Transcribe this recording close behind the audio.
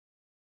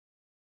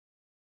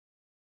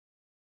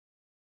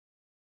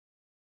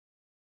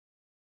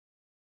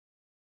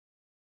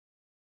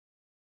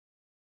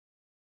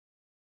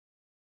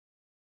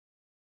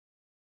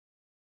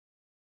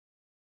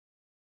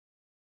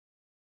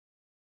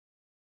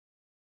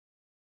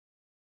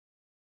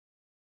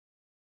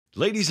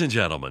Ladies and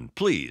gentlemen,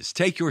 please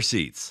take your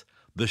seats.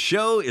 The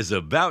show is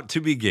about to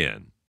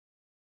begin.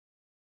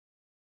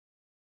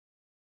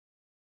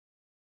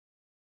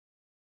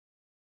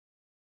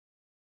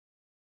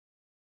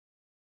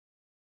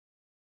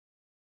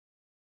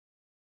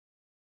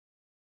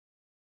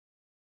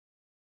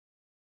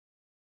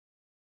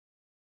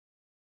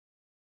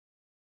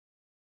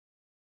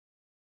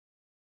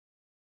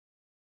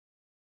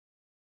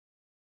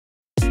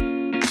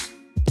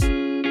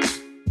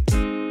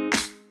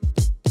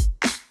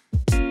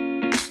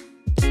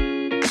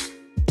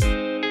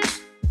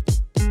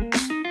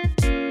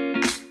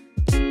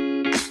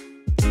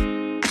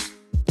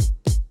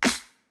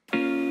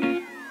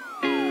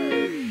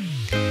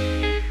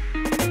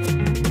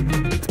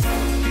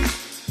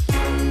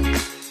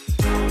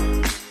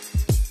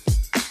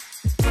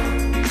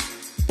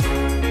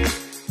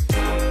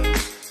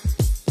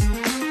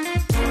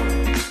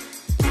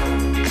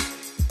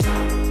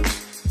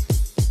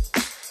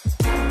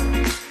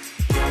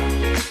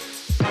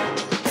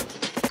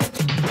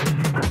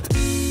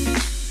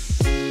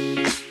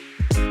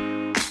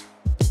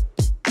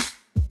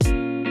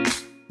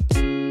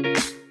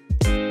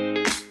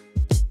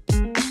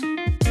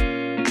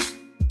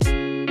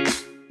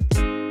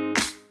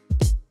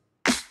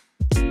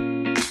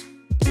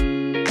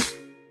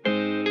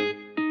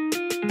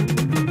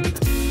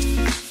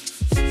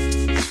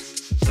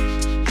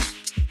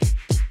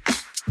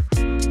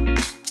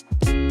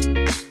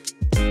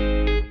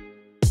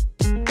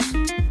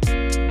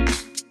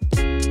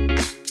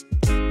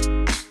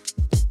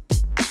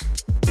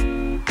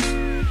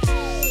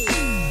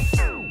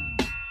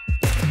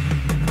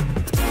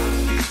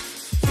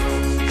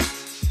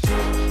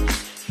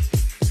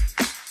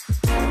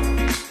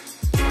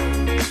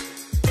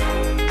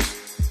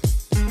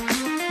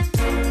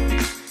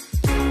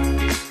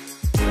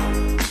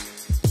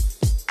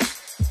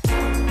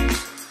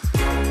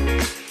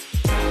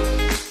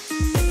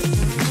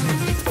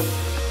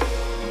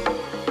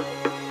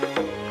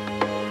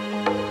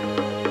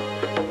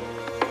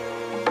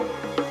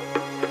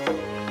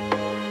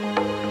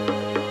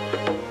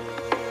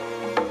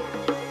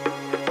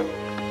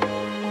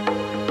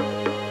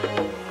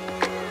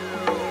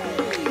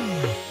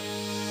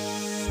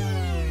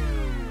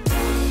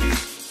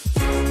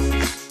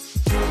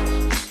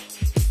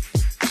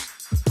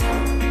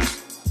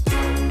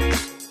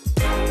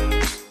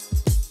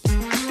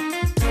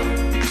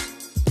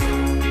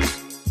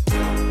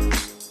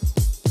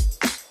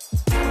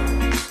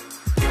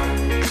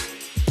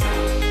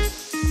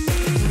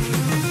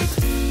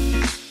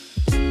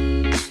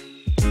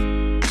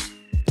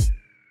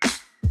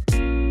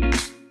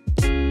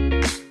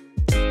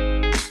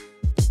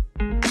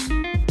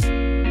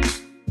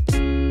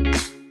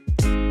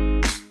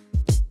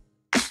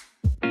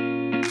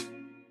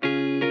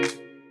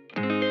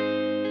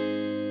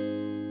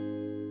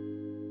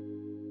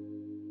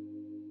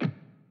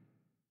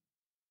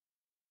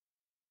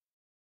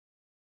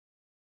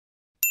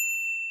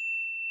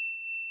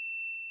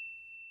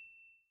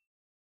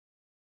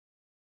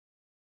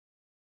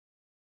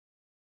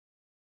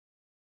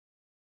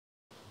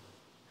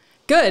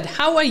 Good,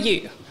 how are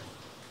you?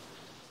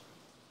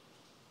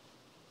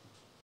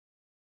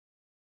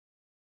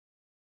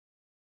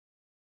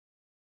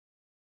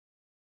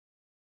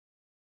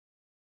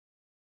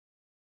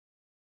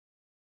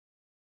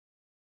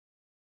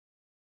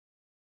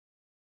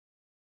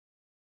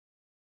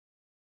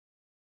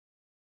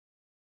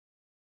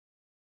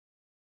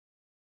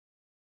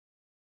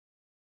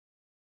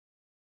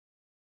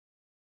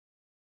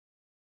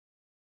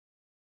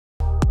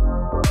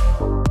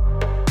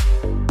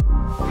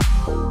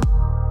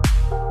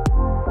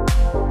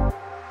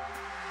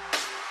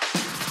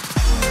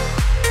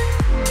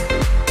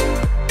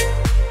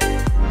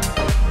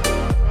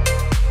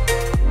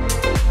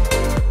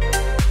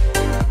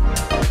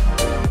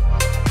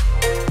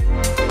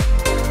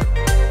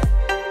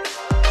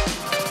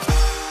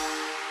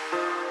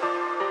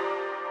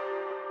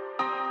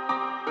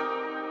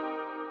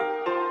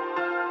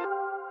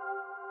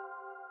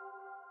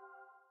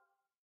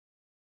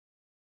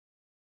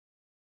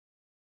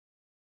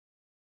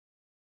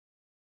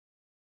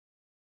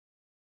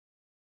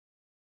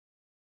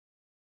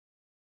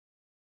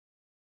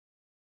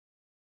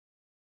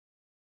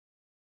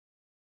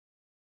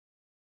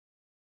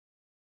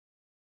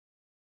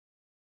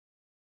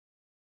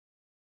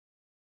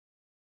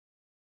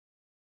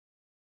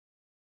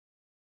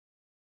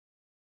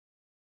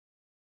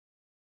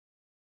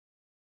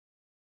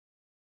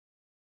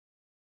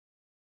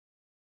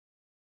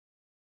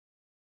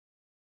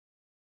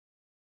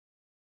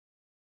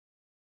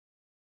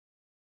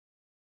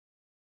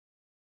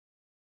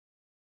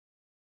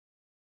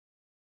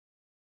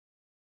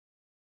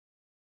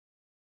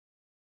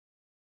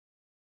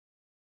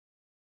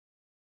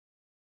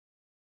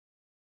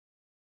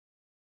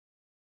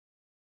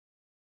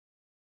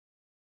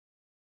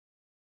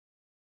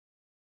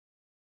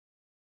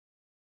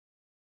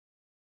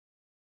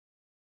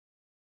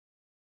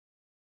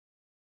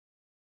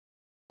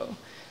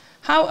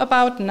 How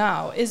about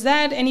now? Is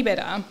that any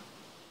better?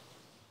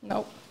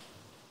 No.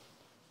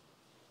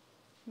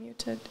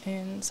 muted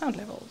in sound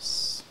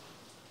levels.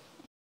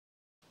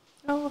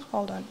 Oh,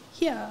 hold on.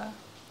 Here.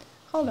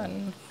 Hold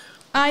on.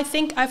 I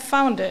think I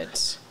found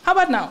it. How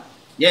about now?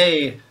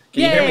 Yay!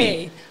 Can you hear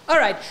me? All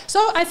right.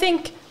 So I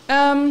think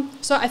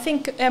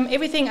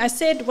everything I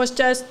said was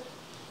just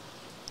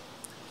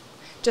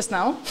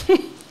now,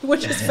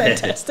 which is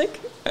fantastic.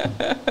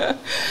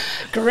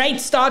 Great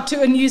start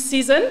to a new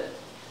season,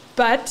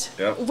 but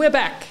we're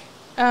back.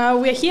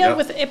 We're here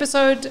with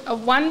episode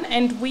 1,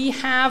 and we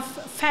have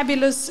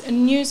fabulous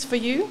news for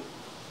you.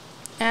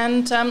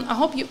 And I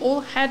hope you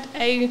all had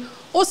an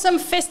awesome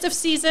festive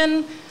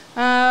season,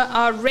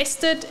 are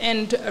rested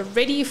and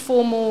ready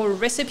for more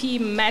recipe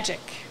magic.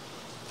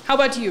 How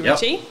about you,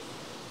 Ritchie?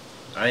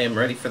 I am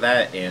ready for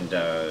that. And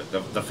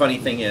the funny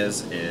thing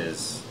is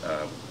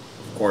of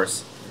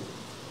course,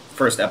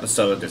 first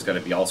episode, there's going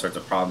to be all sorts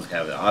of problems. I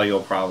have the audio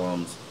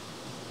problems.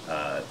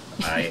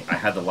 I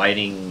had the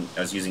lighting,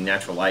 I was using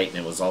natural light, and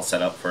it was all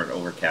set up for an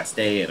overcast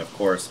day. And of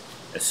course,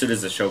 as soon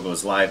as the show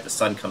goes live, the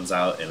sun comes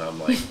out, and I'm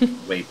like,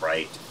 way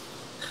bright.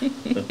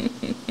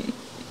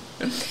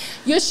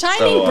 You're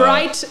shining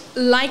bright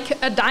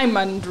like a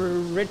diamond,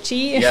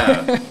 Ritchie.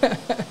 Yeah.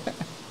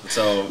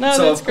 So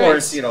of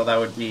course, great. you know, that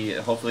would be,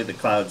 hopefully the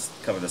clouds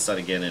cover the sun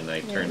again, and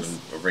I turn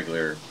a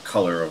regular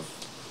color of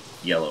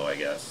yellow, I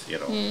guess, you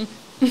know.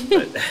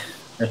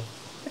 But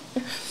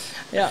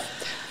yeah.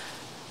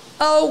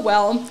 Oh,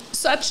 well,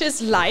 such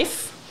is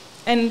life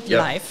and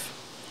life.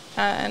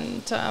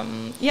 And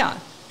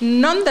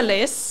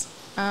nonetheless,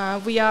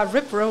 we are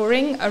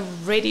rip-roaring,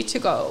 ready to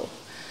go.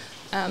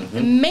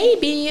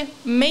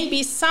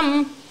 Maybe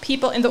some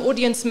people in the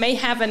audience may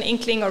have an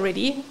inkling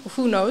already,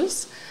 who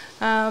knows.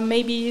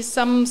 Maybe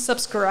some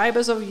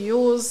subscribers of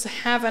yours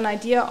have an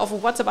idea of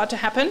what's about to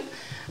happen.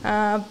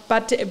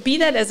 But be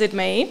that as it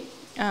may,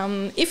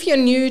 if you're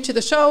new to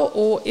the show,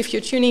 or if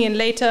you're tuning in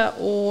later,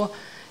 or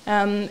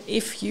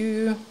if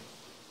you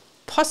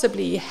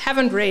possibly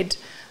haven't read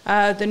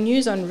the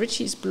news on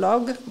Ritchie's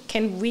blog,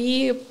 can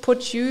we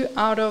put you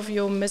out of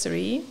your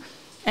misery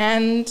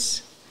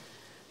and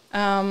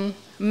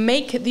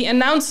make the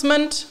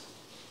announcement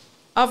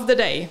of the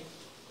day?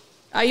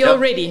 Are you all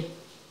ready?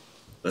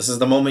 This is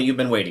the moment you've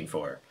been waiting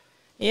for.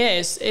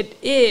 Yes, it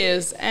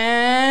is.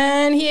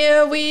 And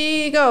here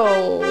we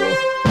go.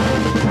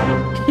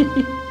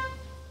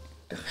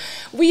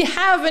 We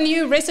have a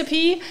new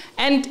recipe,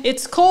 and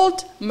it's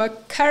called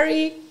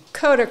McCURRY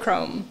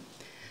Kodachrome.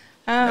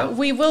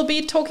 We will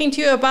be talking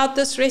to you about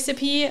this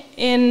recipe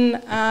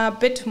in a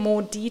bit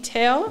more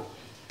detail,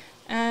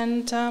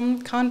 and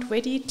can't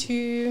wait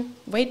to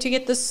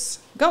get this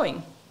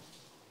going.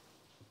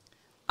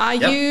 Are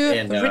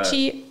you,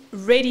 Ritchie,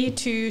 ready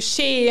to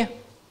share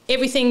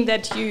everything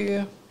that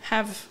you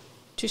have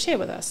to share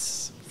with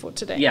us for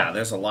today? Yeah,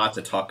 there's a lot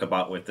to talk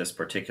about with this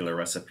particular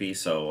recipe,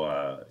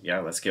 so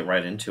let's get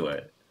right into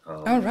it.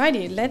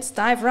 Alrighty, let's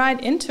dive right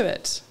into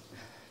it.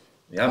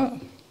 Yeah.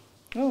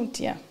 Oh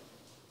dear.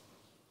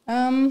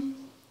 And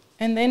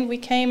then we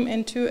came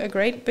into a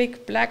great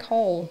big black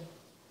hole.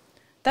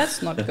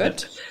 That's not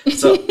good.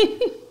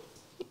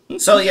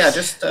 So yeah,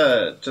 just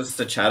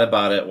to chat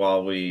about it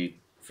while we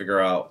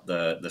figure out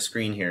the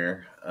screen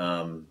here.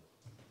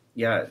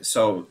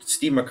 So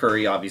Steve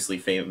McCurry obviously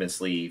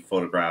famously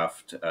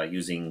photographed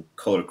using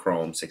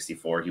Kodachrome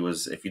 64. He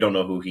was, if you don't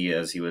know who he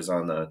is, he was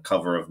on the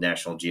cover of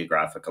National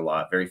Geographic a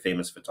lot. Very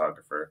famous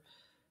photographer,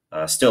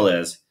 still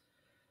is,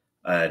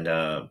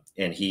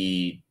 and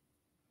he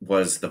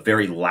was the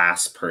very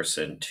last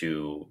person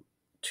to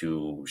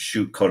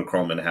shoot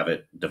Kodachrome and have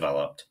it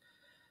developed.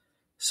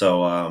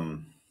 So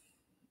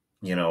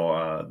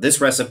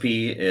this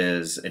recipe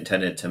is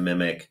intended to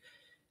mimic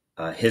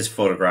his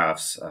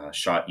photographs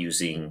shot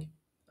using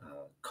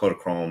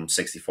Kodachrome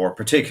 64,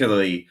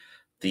 particularly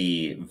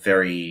the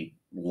very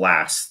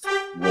last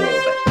roll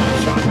that he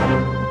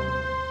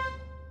shot.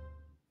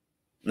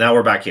 Now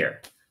we're back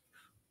here.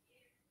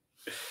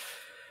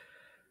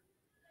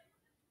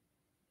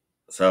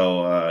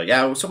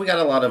 So so we got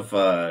a lot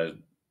of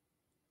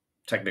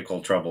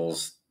technical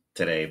troubles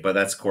today, but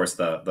that's of course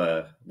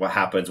the what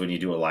happens when you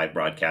do a live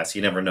broadcast.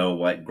 You never know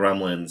what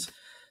gremlins.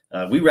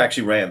 We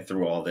actually ran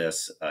through all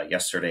this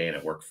yesterday, and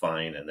it worked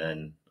fine. And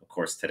then, of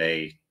course,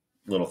 today,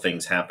 little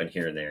things happen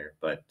here and there.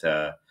 But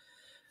I've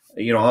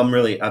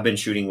been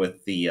shooting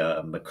with the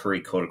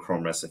McCurry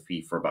Kodachrome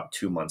recipe for about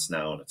 2 months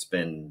now, and it's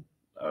been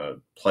a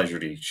pleasure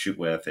to shoot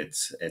with.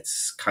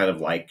 It's kind of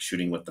like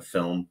shooting with the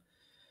film,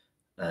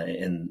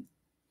 and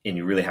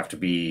you really have to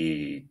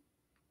be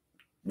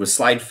with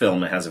slide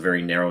film. It has a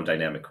very narrow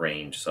dynamic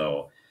range,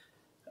 so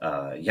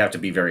you have to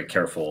be very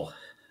careful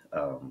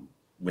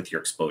with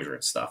your exposure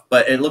and stuff.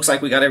 But it looks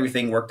like we got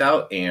everything worked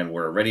out, and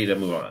we're ready to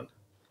move on.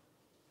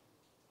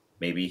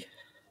 Maybe.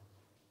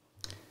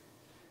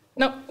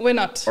 No, we're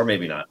not. Or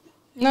maybe not.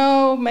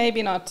 No,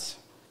 maybe not.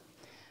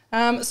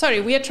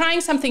 Sorry, we are trying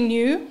something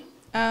new,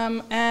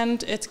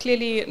 and it's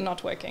clearly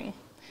not working.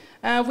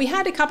 We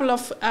had a couple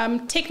of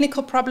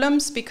technical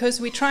problems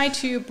because we tried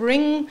to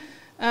bring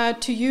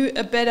to you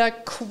a better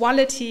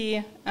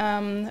quality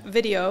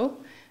video,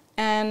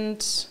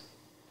 and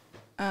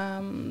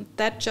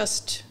that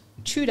just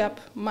chewed up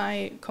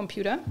my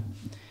computer.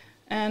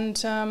 And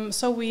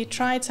so we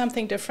tried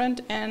something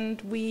different,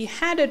 and we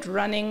had it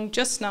running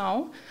just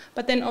now,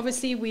 but then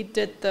obviously we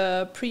did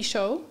the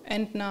pre-show,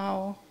 and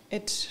now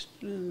it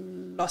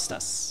lost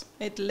us.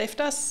 It left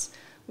us.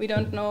 We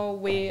don't know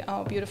where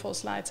our beautiful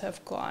slides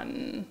have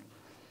gone.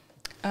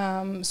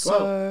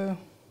 So,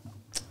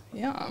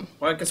 yeah.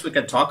 Well, I guess we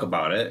could talk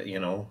about it, you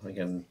know,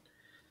 again,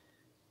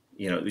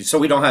 you know, so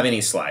we don't have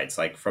any slides.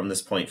 Like from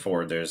this point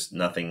forward, there's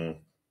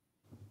nothing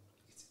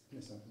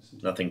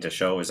to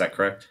show. Is that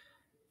correct?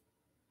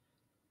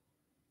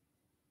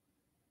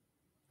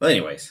 Well,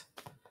 anyways,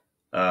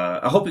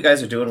 I hope you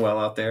guys are doing well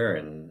out there,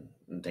 and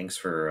thanks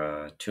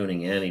for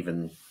tuning in,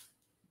 even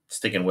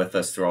sticking with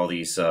us through all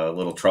these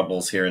little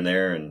troubles here and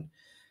there. And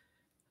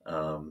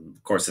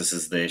of course, this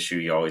is the issue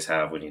you always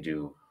have when you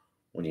do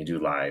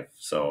live.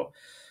 So,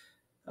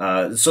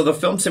 so the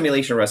film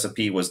simulation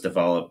recipe was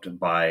developed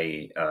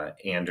by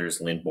Anders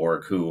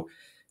Lindborg, who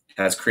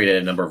has created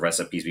a number of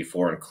recipes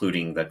before,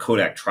 including the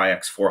Kodak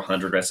Tri-X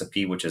 400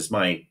 recipe, which is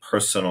my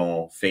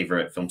personal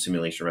favorite film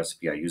simulation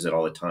recipe. I use it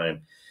all the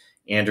time.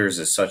 Anders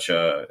is such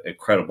an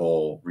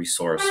incredible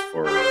resource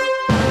for...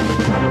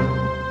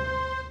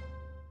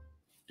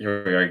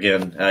 Here we are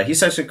again. He's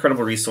such an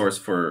incredible resource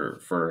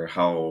for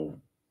how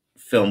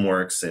film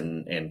works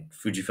and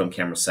Fujifilm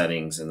camera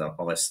settings and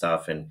all that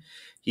stuff. And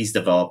he's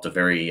developed a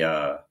very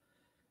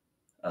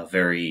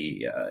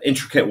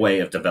intricate way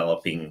of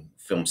developing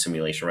film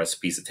simulation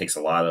recipes. It takes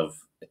a lot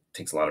of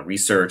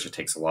research. It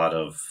takes a lot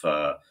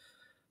of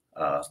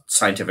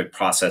scientific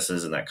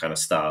processes and that kind of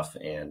stuff,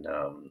 and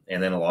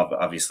then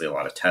obviously a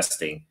lot of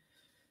testing.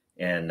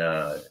 And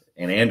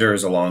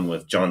Anders, along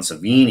with John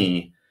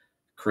Savini,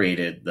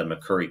 created the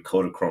McCURRY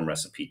Kodachrome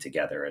recipe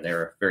together, and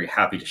they're very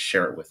happy to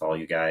share it with all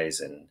you guys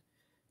and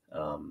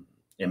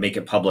make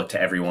it public to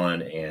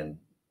everyone. And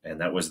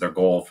that was their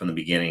goal from the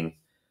beginning.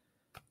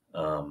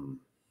 And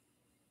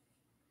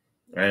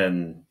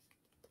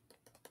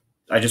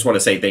I just want to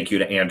say thank you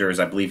to Anders.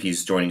 I believe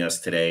he's joining us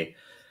today.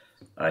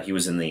 He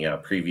was in the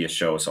previous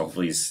show, so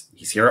hopefully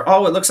he's here.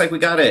 Oh, it looks like we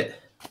got it.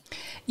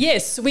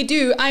 Yes, we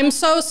do. I'm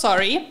so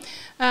sorry.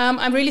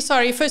 I'm really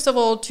sorry, first of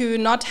all, to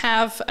not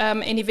have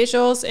any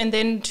visuals, and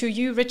then to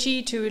you,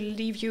 Ritchie, to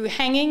leave you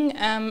hanging,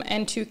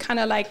 and to kind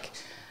of like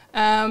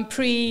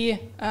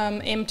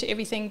preempt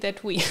everything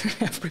that we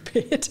have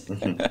prepared.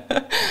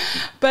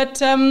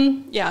 But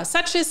yeah,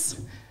 such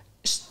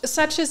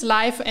is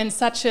life, and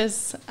such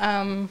is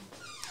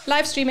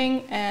live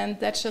streaming, and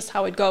that's just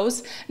how it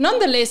goes.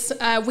 Nonetheless,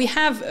 we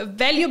have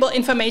valuable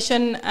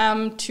information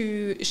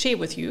to share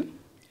with you,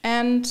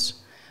 and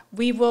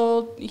we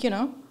will,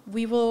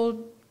 we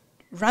will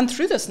run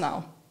through this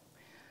now.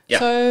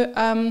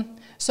 Yeah.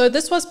 So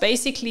this was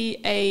basically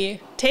a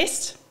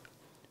test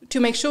to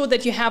make sure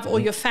that you have all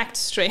your facts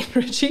straight,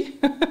 Ritchie.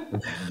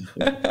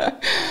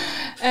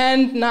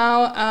 And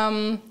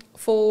now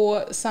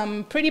for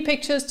some pretty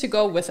pictures to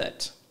go with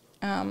it.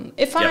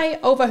 If I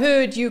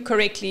overheard you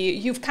correctly,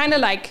 you've kind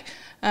of like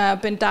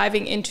been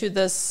diving into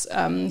this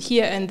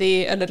here and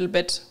there a little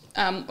bit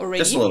already.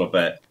 Just a little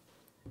bit.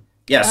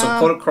 Yeah, so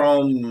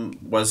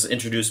Kodachrome was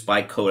introduced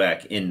by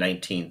Kodak in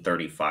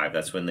 1935.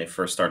 That's when they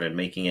first started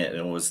making it, and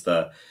it was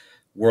the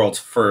world's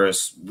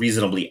first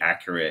reasonably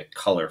accurate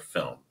color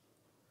film.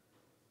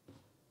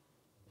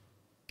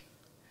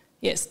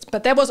 Yes,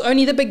 but that was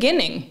only the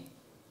beginning.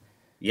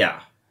 Yeah.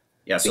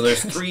 Yeah, so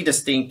there's three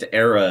distinct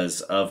eras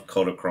of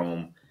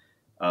Kodachrome.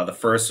 The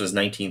first was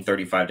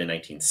 1935 to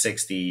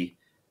 1960.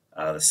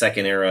 The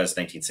second era is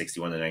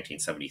 1961 to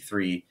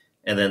 1973.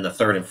 And then the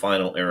third and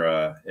final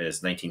era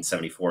is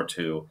 1974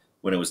 to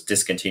when it was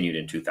discontinued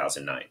in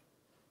 2009.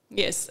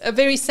 Yes, a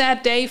very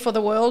sad day for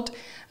the world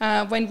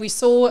when we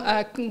saw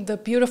the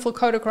beautiful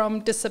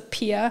Kodachrome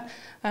disappear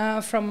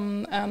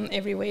from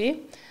everywhere.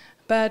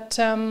 But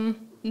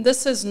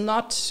this is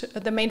not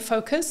the main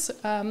focus.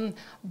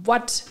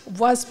 What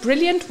was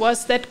brilliant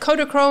was that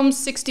Kodachrome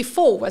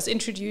 64 was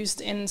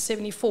introduced in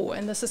 74.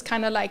 And this is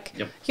kind of like,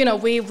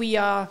 where we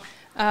are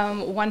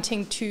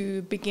wanting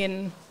to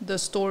begin the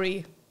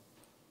story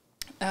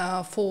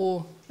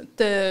for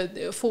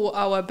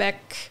our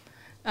back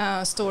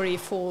story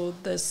for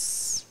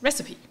this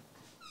recipe.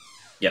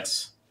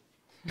 Yes.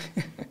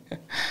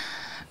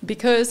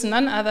 Because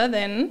none other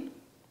than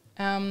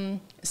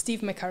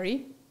Steve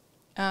McCurry.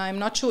 I'm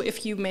not sure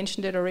if you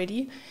mentioned it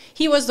already.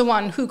 He was the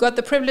one who got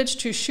the privilege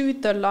to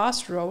shoot the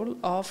last roll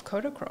of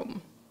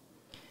Kodachrome.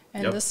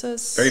 And this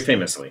is... very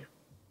famously.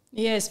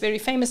 Yes, very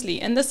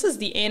famously. And this is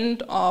the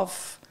end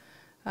of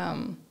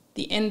the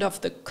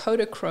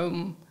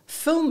Kodachrome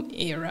film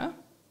era.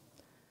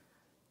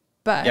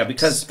 But yeah,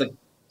 because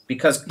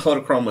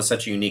Kodachrome was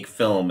such a unique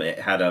film, it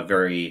had a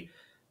very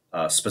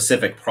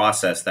specific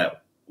process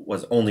that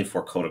was only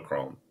for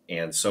Kodachrome.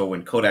 And so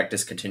when Kodak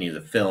discontinued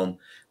the film,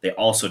 they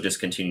also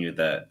discontinued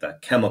the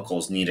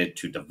chemicals needed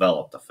to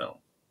develop the film.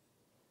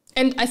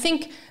 And I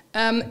think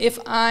if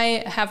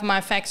I have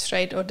my facts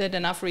straight or did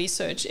enough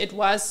research, it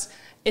was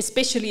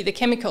especially the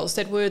chemicals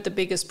that were the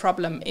biggest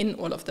problem in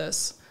all of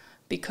this.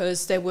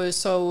 because they were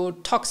so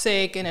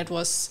toxic, and it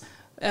was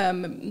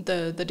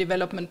the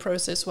development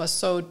process was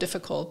so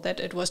difficult that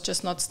it was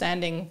just not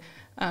standing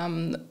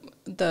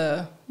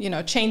the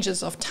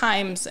changes of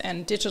times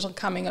and digital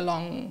coming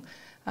along.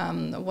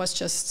 Was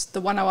just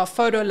the 1 hour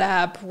photo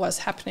lab was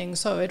happening,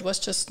 so it was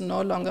just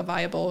no longer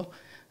viable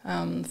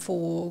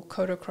for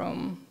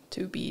Kodachrome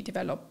to be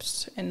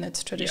developed in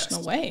its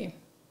traditional way.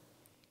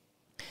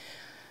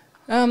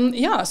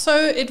 So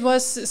it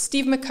was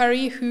Steve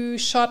McCurry who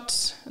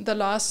shot the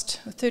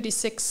last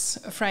 36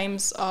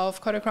 frames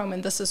of Kodachrome,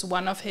 and this is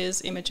one of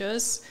his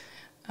images.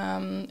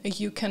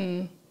 You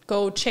can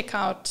go check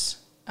out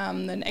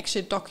an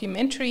actual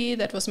documentary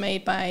that was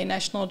made by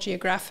National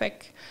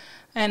Geographic,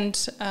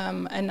 and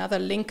another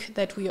link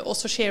that we are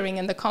also sharing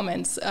in the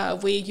comments,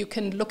 where you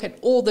can look at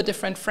all the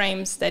different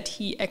frames that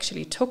he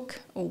actually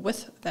took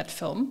with that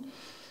film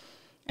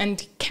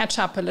and catch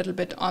up a little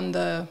bit on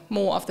the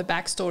more of the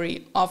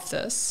backstory of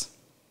this.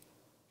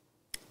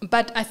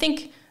 But I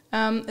think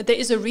there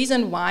is a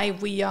reason why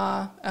we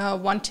are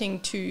wanting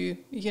to,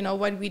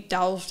 when we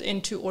delved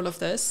into all of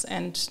this,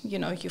 and,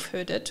 you've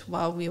heard it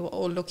while we were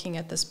all looking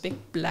at this big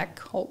black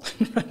hole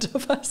in front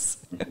of us,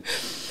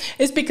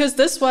 is because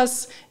this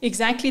was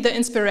exactly the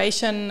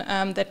inspiration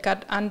that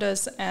got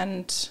Anders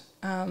and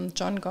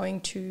John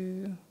going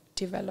to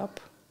develop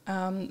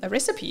a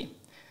recipe.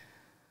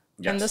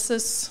 Yes. And this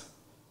is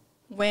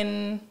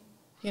when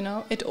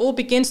it all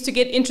begins to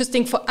get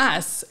interesting for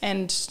us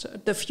and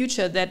the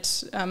future that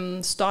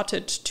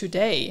started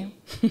today.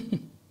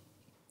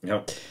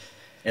 Yep.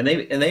 And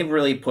they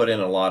really put in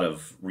a lot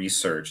of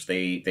research.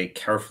 They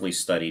carefully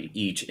studied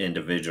each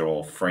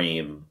individual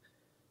frame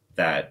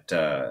that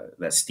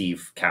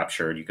Steve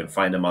captured. You can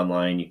find them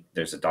online.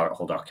 There's a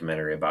whole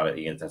documentary about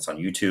it that's on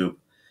YouTube.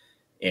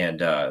 And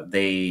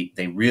they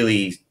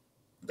really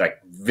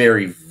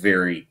very,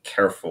 very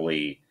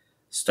carefully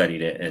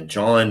studied it. And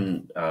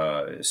John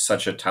is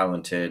such a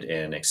talented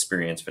and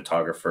experienced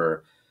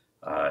photographer.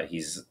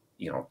 He's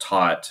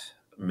taught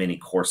many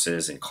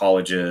courses in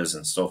colleges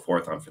and so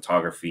forth on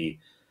photography.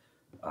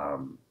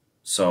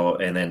 So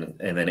and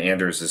then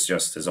Anders is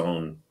just his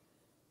own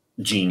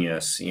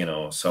genius,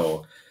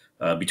 So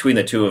between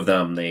the two of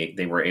them,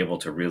 they were able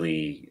to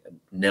really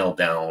nail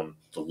down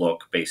the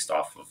look based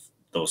off of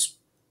those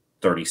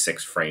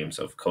 36 frames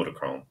of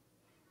Kodachrome.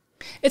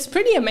 It's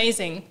pretty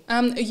amazing.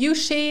 You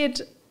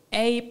shared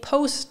a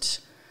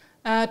post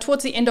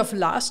towards the end of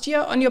last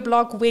year on your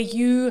blog where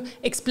you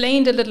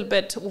explained a little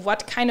bit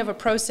what kind of a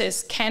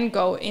process can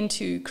go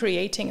into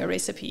creating a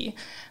recipe.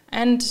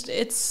 And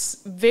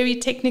it's very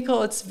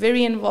technical, it's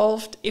very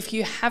involved. If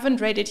you haven't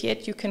read it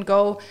yet, you can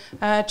go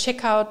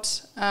check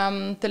out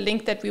the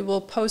link that we will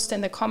post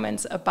in the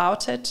comments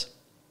about it.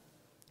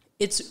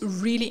 It's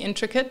really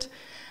intricate.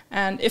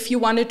 And if you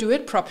want to do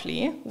it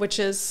properly, which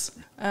is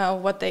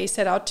what they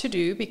set out to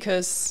do,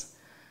 because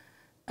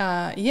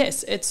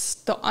yes, it's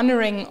the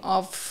honoring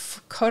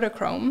of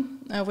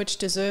Kodachrome, which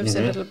deserves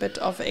a little bit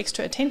of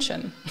extra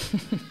attention.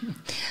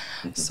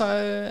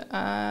 So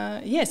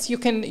yes, you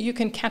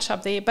can catch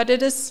up there, but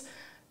it is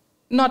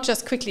not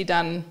just quickly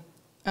done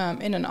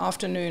in an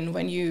afternoon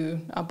when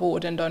you are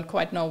bored and don't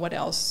quite know what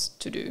else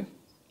to do.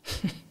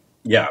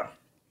 Yeah,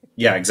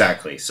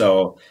 exactly.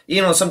 So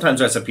sometimes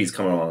recipes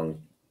come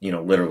along,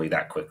 literally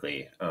that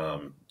quickly.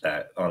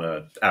 That on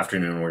an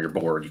afternoon where you're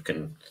bored, you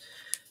can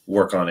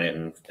work on it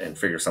and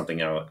figure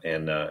something out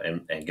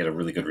and get a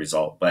really good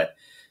result. But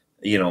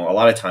a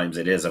lot of times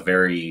it is a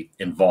very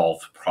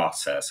involved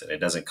process, and it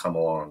doesn't come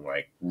along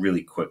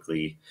really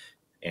quickly.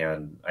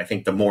 And I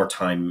think the more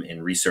time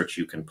and research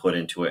you can put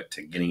into it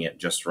to getting it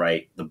just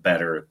right, the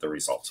better the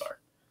results are.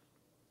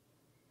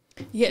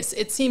 Yes,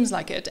 it seems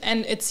like it.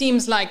 And it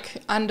seems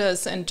like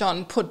Anders and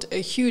John put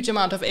a huge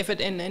amount of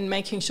effort in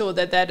making sure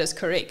that is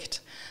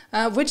correct,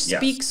 which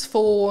speaks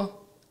for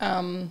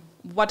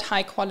what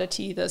high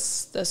quality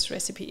this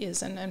recipe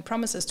is and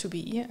promises to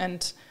be.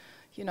 And,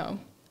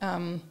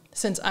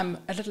 since I'm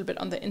a little bit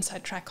on the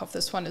inside track of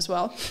this one as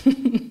well,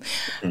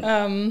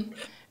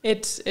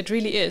 it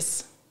really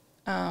is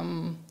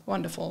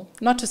wonderful.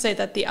 Not to say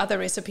that the other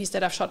recipes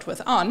that I've shot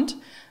with aren't,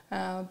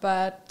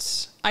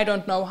 but I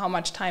don't know how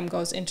much time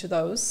goes into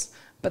those.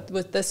 But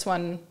with this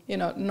one,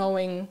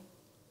 knowing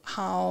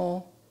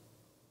how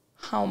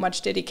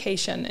much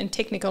dedication and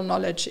technical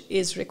knowledge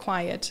is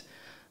required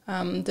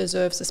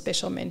deserves a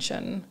special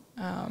mention.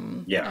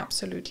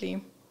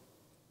 Absolutely.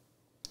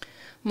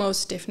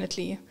 Most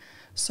definitely.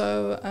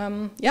 So,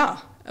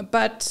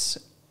 but,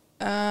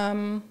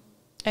 and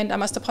I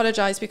must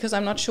apologize because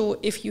I'm not sure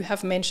if you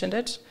have mentioned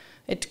it.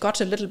 It got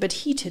a little bit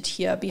heated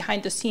here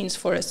behind the scenes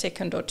for a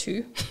second or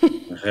two.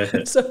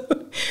 So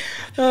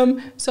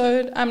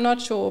I'm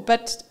not sure,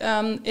 but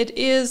it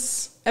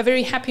is a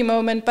very happy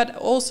moment, but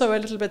also a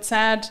little bit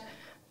sad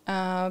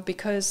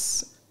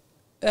because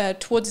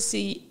towards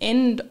the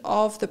end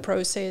of the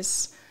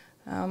process,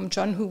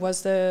 John, who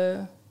was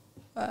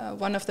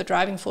one of the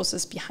driving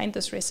forces behind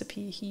this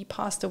recipe, he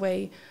passed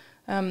away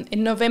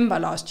in November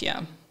last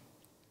year.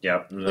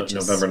 Yeah,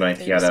 November 9th,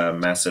 he had a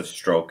massive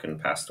stroke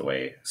and passed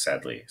away,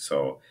 sadly.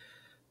 So,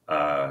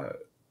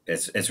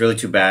 it's really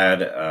too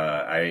bad.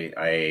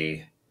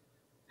 I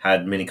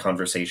had many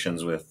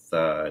conversations with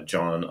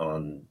John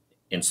on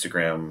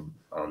Instagram,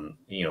 on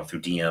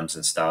through DMs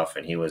and stuff,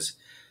 and he was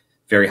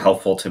very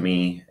helpful to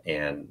me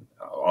and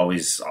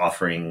always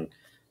offering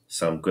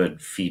some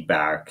good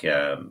feedback.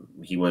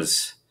 He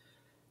was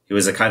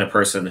the kind of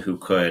person who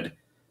could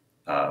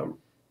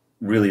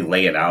really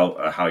lay it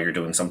out how you're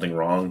doing something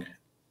wrong,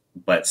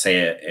 but say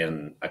it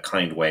in a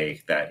kind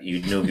way that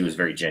you knew he was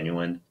very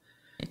genuine.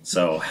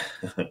 So,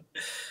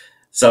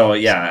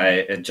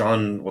 yeah,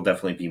 John will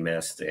definitely be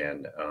missed,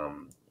 and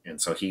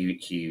so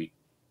he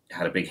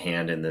had a big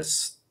hand in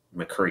this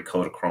McCURRY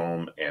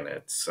Kodachrome, and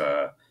it's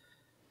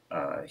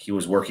he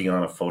was working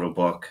on a photo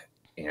book,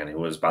 and it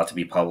was about to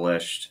be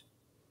published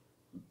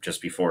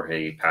just before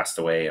he passed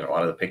away, and a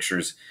lot of the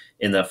pictures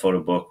in that photo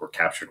book were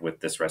captured with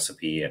this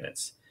recipe, and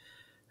it's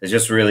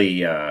just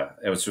really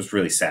it was just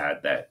really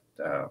sad that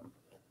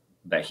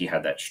that he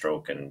had that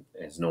stroke and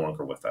is no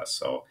longer with us.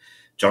 So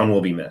John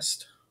will be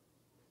missed.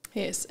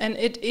 Yes, and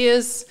it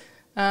is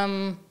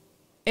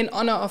in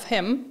honor of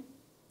him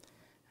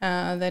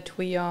that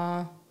we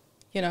are,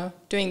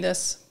 doing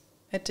this.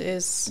 It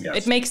is. Yes.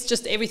 It makes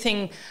just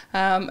everything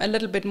a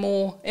little bit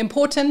more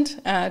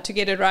important to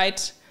get it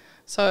right.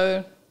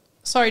 So,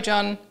 sorry,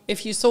 John,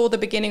 if you saw the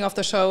beginning of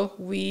the show,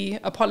 we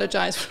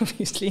apologize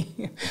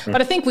profusely.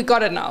 But I think we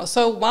got it now.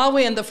 So while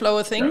we're in the flow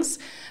of things,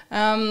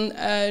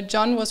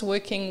 John was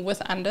working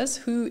with Anders,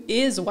 who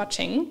is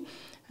watching.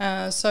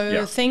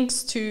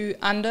 Thanks to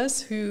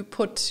Anders, who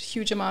put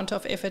huge amount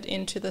of effort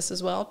into this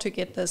as well to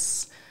get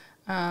this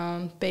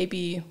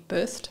baby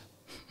birthed.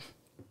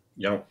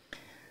 Yeah.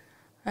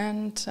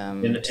 And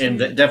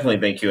definitely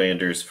thank you,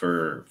 Anders,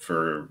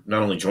 for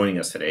not only joining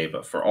us today,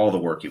 but for all the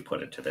work you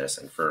put into this,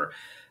 and for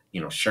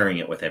sharing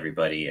it with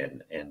everybody,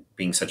 and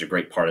being such a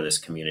great part of this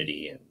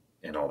community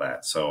and all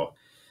that. So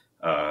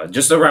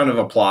just a round of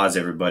applause,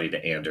 everybody,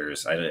 to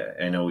Anders.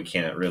 I know we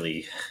can't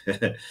really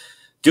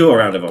do a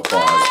round of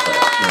applause,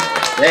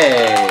 but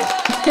yay!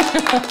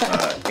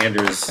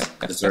 Anders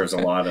deserves a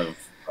lot of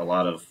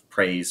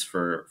praise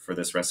for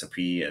this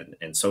recipe,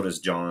 and so does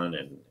John,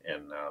 and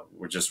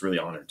we're just really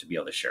honored to be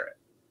able to share it.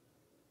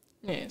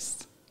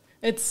 Yes,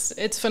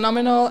 it's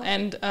phenomenal,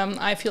 and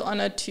I feel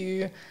honored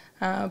to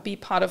be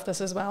part of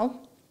this as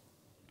well.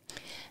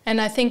 And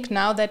I think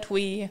now that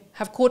we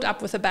have caught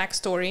up with the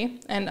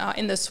backstory and are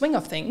in the swing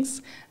of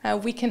things,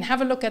 we can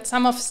have a look at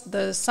some of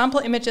the sample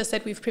images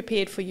that we've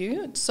prepared for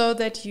you, so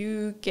that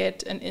you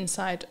get an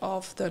insight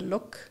of the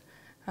look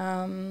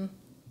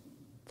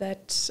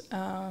that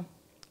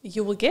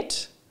you will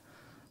get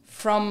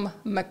from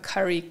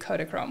McCURRY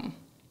Kodachrome.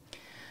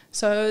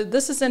 So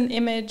this is an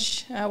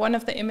image, one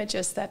of the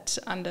images that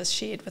Anders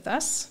shared with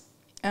us,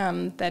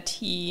 that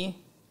he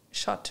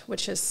shot,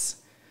 which is,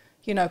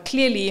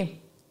 clearly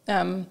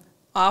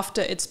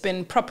after it's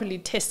been properly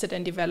tested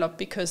and developed,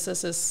 because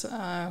this is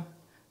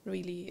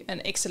really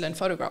an excellent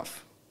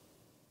photograph.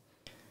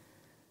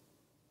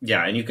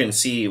 Yeah, and you can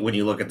see, when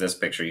you look at this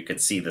picture, you can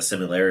see the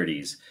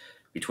similarities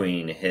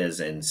between his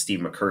and Steve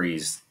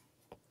McCurry's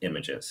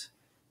images.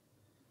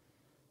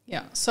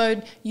 Yeah,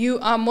 so you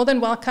are more than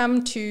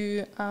welcome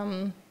to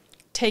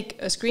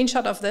take a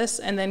screenshot of this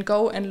and then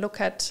go and look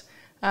at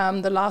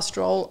the last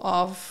roll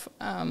of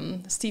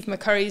Steve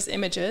McCurry's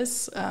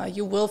images.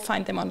 You will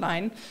find them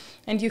online,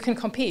 and you can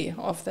compare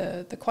of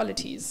the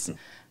qualities.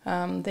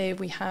 There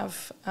we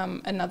have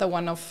another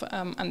one of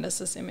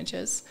Anders's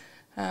images.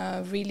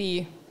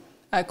 Really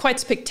quite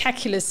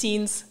spectacular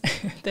scenes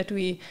that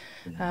we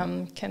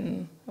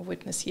can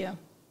witness here,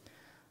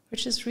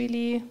 which is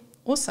really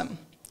awesome.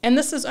 And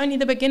this is only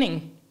the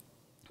beginning.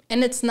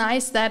 And it's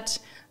nice that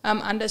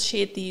Anders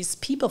shared these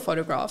people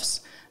photographs,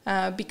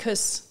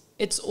 because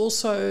it's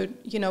also,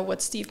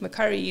 what Steve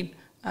McCurry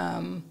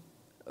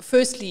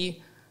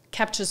firstly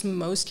captures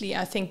mostly,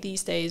 I think,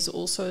 these days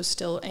also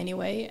still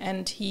anyway.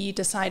 And he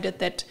decided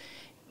that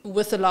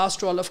with the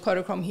last roll of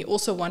Kodachrome, he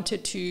also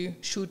wanted to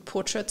shoot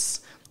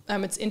portraits.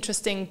 It's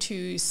interesting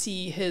to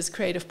see his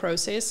creative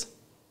process.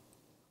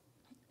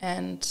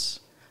 And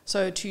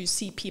so to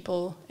see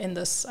people in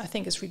this, I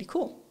think, is really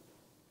cool.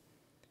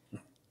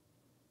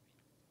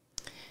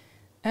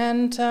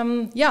 And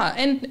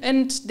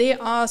and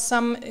there are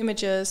some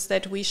images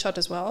that we shot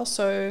as well.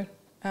 So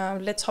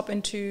let's hop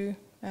into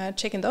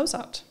checking those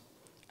out.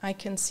 I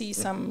can see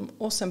some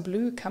awesome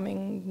blue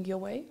coming your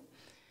way.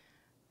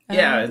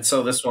 Yeah, and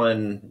so this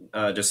one,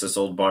 just this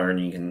old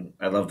barn.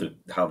 I love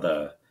how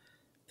the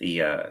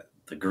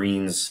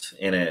greens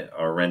in it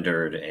are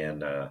rendered,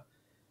 and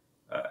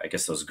I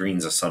guess those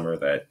greens of summer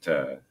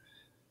that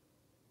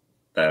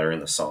are in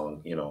the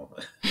song,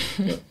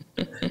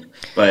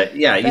 But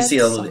yeah, you see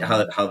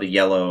how the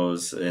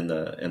yellows in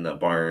the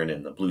barn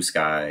and the blue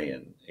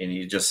sky, and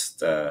you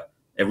just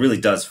it really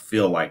does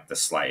feel like the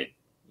slide,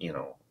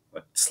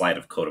 a slide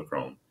of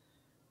Kodachrome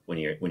when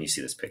you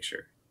see this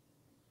picture.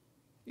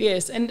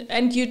 Yes,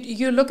 and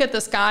you look at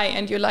the sky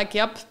and you're like,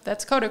 yep,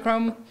 that's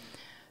Kodachrome.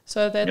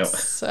 So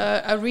that's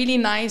a really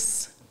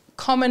nice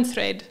common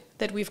thread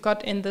that we've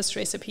got in this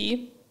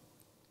recipe.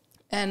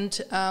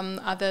 and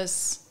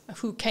others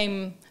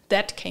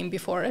that came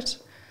before it.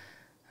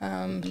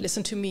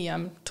 Listen to me,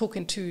 I'm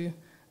talking to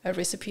a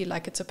recipe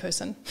like it's a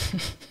person.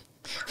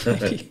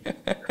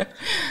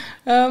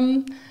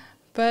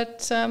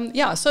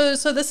 Yeah,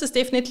 so this is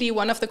definitely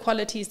one of the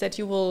qualities that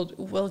you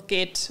will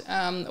get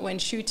when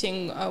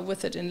shooting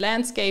with it in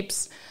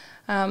landscapes.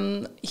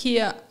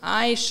 Here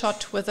I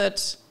shot with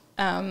it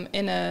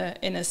in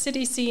a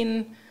city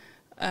scene,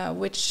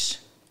 which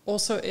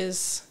also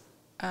is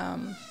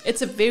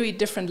it's a very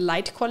different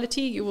light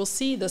quality. You will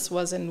see this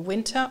was in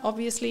winter,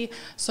 obviously.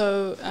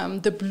 So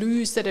the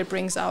blues that it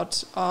brings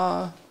out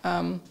are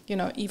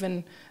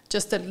even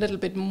just a little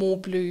bit more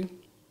blue,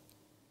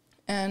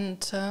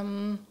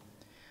 and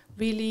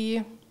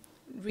really,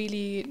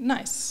 really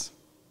nice.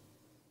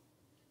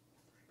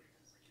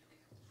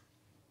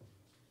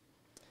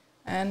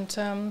 And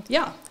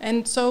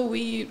and so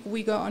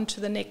we go on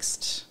to the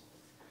next.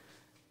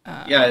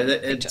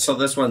 So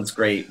this one's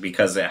great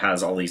because it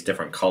has all these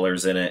different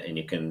colors in it, and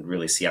you can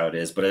really see how it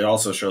is. But it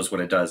also shows what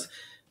it does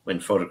when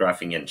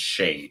photographing in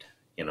shade,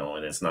 and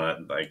it's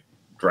not like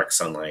direct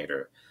sunlight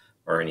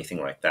or anything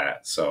like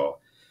that. So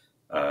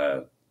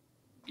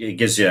it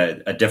gives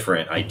you a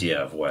different idea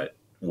of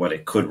what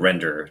it could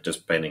render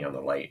just depending on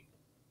the light.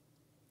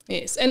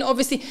 Yes, and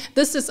obviously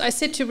I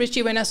said to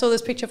Ritchie when I saw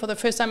this picture for the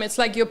first time, it's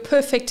like your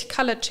perfect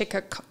color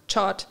checker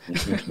chart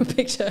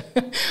picture,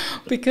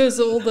 because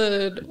all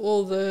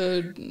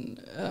the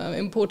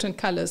important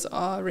colors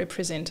are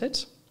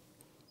represented,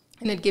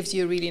 and it gives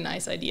you a really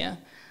nice idea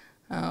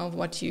of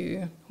what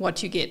you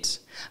get.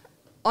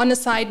 On a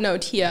side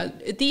note here,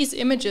 these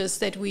images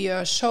that we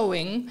are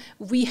showing,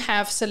 we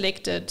have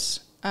selected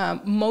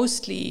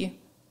mostly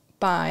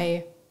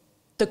by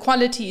the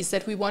qualities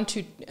that we want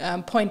to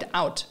point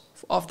out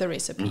of the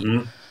recipe.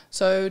 Mm-hmm.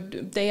 So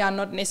they are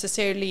not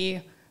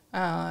necessarily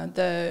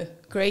the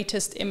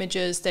greatest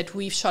images that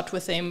we've shot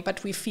with them,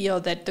 but we feel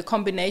that the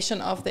combination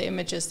of the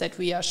images that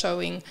we are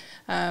showing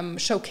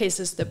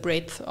showcases the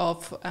breadth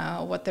of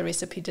what the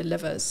recipe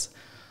delivers.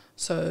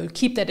 So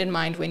keep that in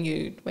mind when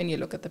you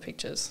look at the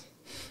pictures.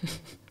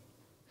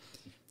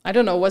 I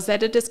don't know, was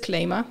that a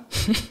disclaimer?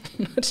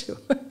 Not sure.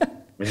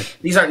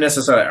 These aren't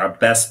necessarily our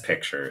best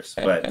pictures,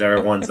 but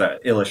they're ones that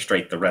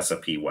illustrate the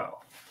recipe well.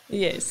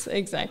 Yes,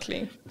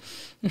 exactly.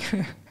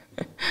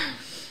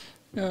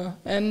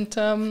 And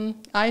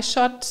I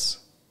shot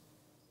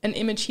an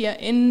image here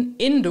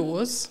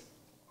indoors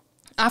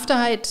after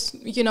I had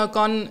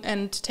gone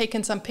and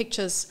taken some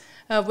pictures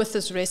with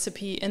this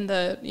recipe in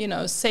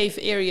the safe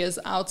areas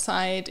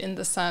outside in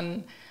the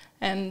sun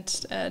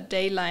and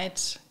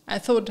daylight. I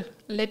thought,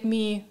 let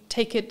me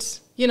take it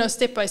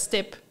step by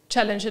step,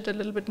 challenge it a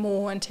little bit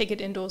more and take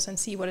it indoors and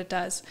see what it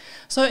does.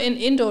 So in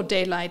indoor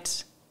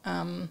daylight,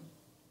 the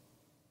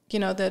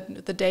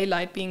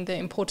daylight being the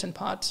important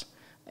part,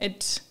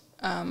 it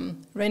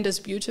renders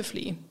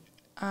beautifully.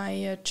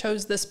 I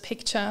chose this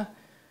picture.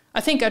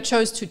 I think I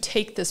chose to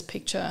take this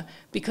picture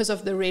because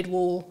of the red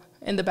wall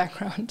in the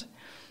background,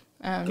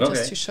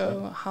 just to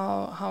show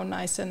how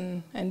nice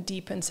and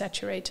deep and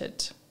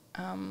saturated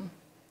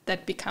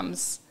that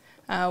becomes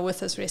with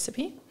this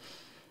recipe.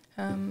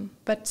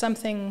 But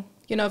something,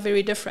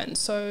 very different.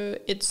 So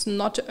it's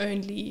not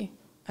only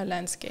a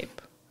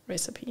landscape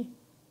recipe.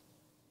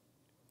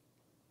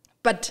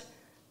 But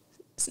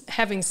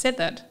having said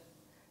that,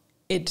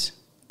 it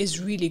is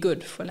really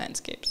good for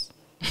landscapes.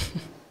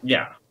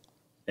 Yeah.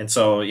 And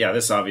so,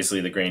 this is obviously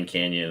the Grand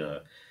Canyon,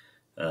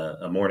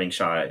 a morning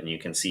shot, and you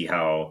can see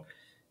how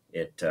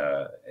it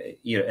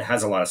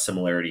has a lot of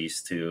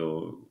similarities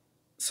to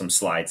some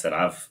slides that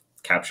I've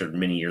captured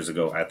many years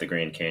ago at the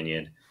Grand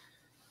Canyon,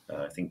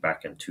 I think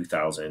back in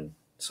 2000.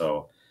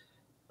 So,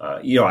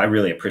 I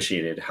really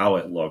appreciated how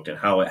it looked and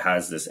how it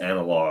has this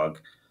analog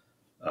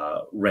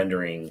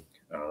rendering,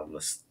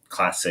 this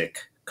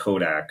classic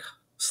Kodak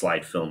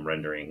slide film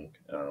rendering.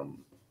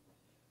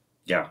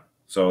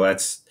 So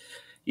that's,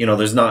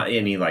 there's not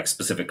any like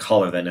specific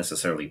color that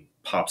necessarily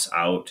pops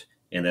out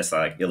in this,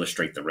 like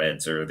illustrate the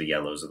reds or the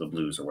yellows or the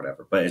blues or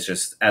whatever. But it's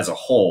just, as a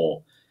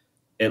whole,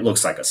 it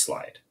looks like a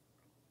slide.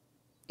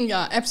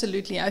 Yeah,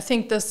 absolutely. I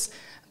think this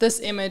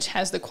image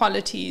has the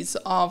qualities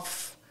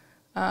of,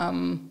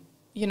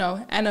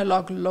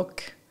 analog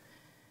look,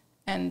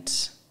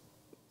 and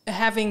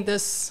having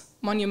this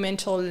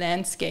monumental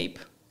landscape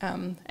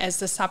as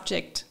the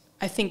subject,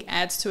 I think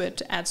adds to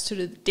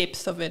the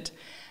depth of it.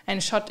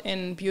 And shot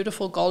in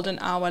beautiful golden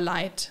hour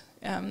light,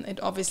 it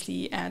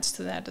obviously adds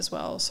to that as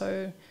well.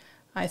 So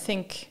I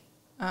think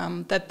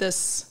that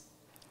this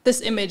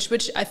image,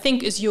 which I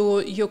think is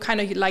your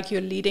kind of like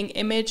your leading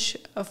image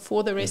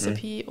for the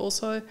recipe,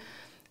 also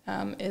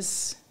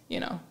is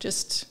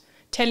just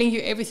telling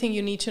you everything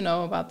you need to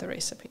know about the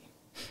recipe.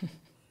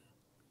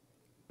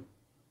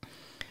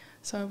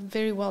 So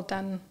very well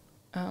done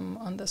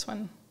on this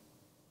one.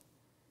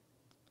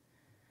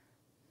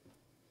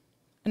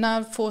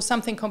 Now for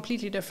something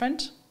completely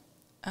different,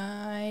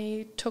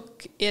 I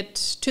took it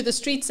to the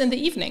streets in the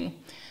evening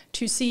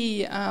to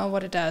see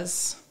what it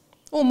does.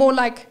 Or more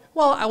like,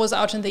 well, I was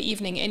out in the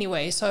evening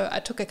anyway, so I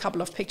took a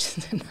couple of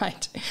pictures at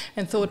night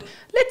and thought,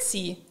 let's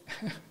see.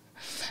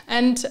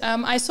 And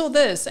I saw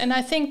this, and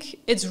I think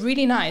it's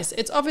really nice.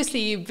 It's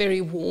obviously very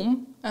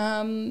warm,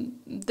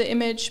 the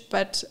image,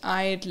 but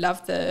I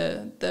love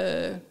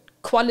the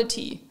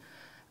quality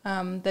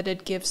that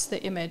it gives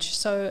the image.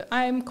 So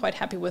I'm quite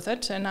happy with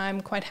it, and I'm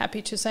quite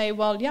happy to say,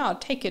 well, yeah, I'll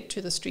take it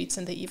to the streets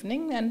in the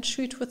evening and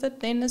shoot with it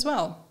then as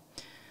well.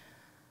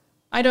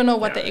 I don't know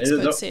what the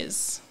expert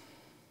says.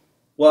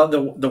 Well,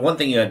 the one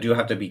thing you do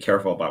have to be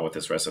careful about with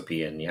this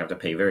recipe, and you have to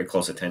pay very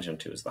close attention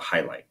to, is the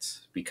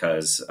highlights,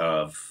 because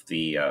of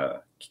the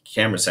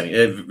camera setting.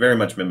 It very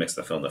much mimics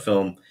the film. The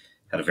film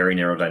had a very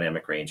narrow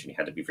dynamic range, and you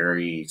had to be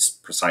very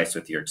precise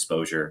with your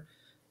exposure,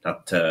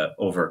 not to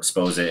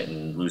overexpose it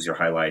and lose your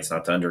highlights,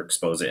 not to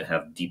underexpose it and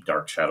have deep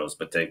dark shadows,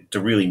 but to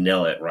really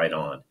nail it right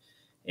on.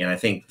 And I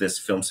think this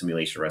film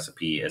simulation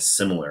recipe is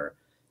similar.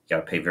 You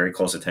got to pay very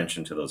close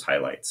attention to those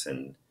highlights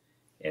and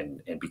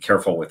be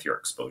careful with your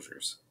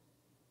exposures.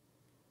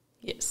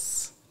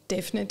 Yes,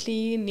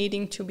 definitely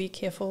needing to be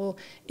careful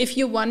if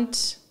you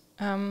want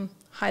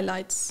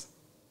highlights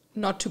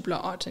not to blow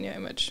out in your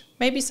image.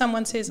 Maybe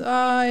someone says, oh,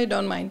 I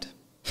don't mind.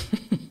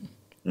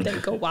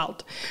 Then go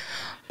wild.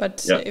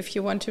 But if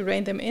you want to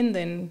rein them in,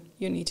 then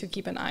you need to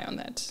keep an eye on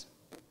that.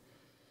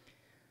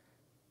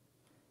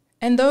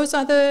 And those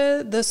are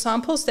the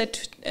samples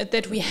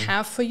that we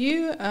have for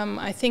you.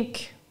 I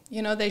think,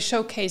 you know, they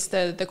showcase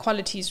the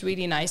qualities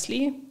really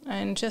nicely.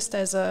 And just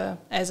as a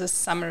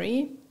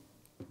summary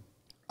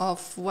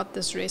of what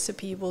this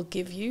recipe will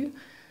give you,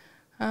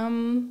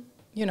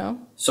 you know,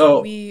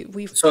 so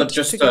we've so put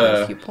just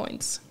together a few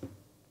points.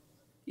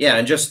 Yeah,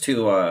 and just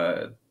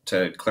to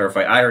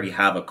clarify, I already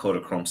have a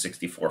Kodachrome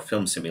 64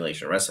 film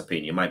simulation recipe,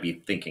 and you might be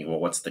thinking, well,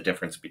 what's the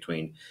difference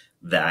between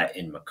that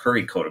and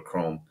McCurry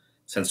Kodachrome,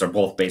 since they're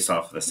both based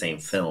off of the same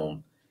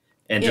film?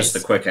 And just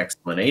a quick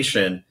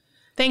explanation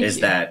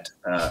is that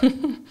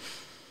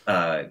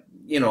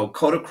you know,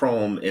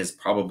 Kodachrome is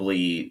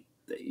probably,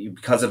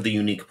 because of the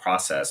unique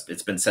process,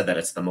 it's been said that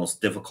it's the most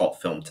difficult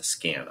film to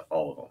scan of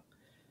all of them.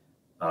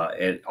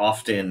 It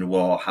often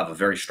will have a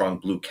very strong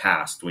blue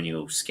cast when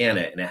you scan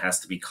it, and it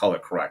has to be color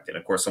corrected.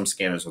 Of course, some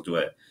scanners will do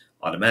it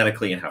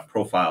automatically and have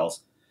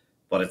profiles,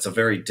 but it's a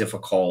very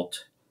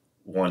difficult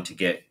one to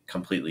get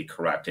completely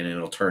correct, and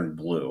it'll turn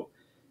blue.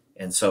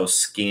 And so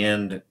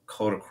scanned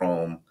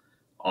Kodachrome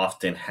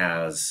often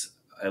has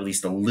at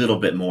least a little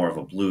bit more of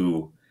a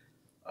blue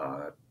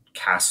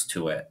cast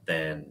to it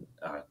than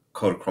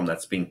Kodachrome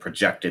that's being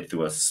projected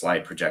through a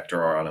slide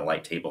projector or on a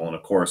light table. And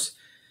of course,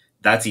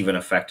 that's even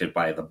affected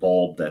by the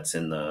bulb that's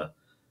in the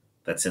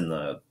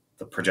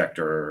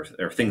projector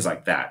or things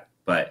like that.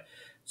 But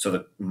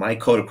so my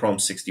Kodachrome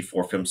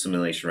 64 film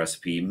simulation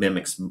recipe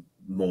mimics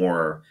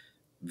more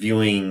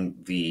viewing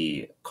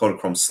the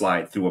Kodachrome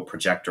slide through a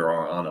projector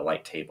or on a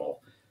light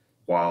table,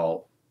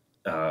 while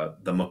the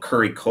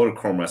McCurry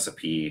Kodachrome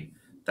recipe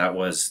that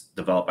was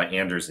developed by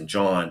Anders and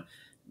John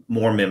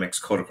more mimics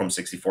Kodachrome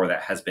 64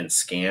 that has been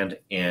scanned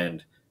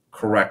and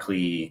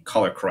correctly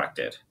color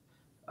corrected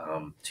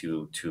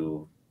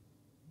to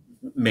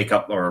make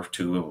up or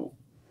to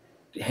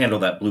handle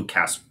that blue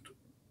cast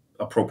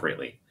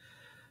appropriately.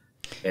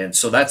 And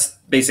so that's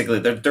basically,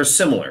 they're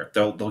similar.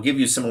 They'll give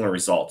you similar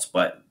results,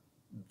 but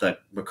the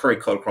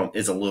McCurry Kodachrome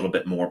is a little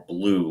bit more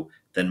blue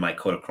than my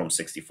Kodachrome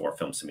 64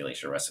 film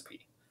simulation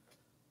recipe.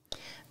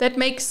 That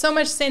makes so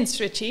much sense,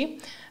 Ritchie.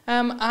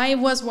 I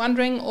was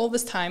wondering all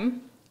this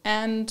time,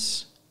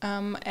 and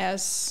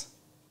as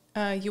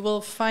you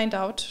will find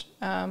out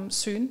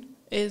soon,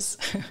 is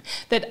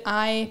that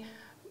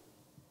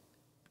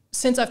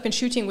since I've been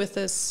shooting with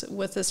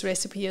this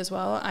recipe as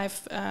well,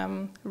 I've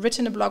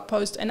written a blog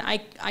post, and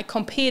I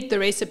compared the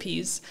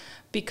recipes,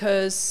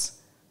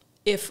 because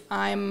if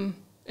I'm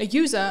a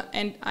user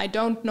and I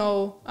don't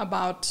know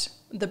about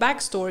the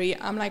backstory,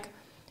 I'm like,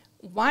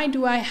 why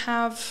do I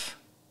have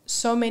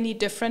so many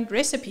different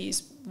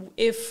recipes?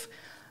 If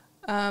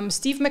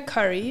Steve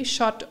McCurry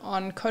shot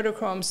on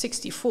Kodachrome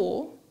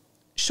 64,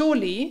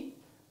 surely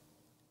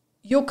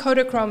your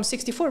Kodachrome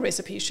 64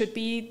 recipe should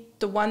be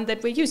the one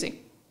that we're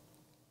using.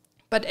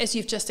 But as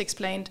you've just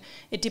explained,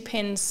 it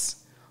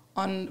depends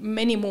on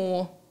many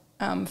more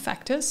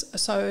factors.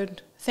 So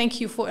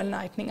thank you for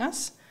enlightening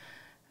us.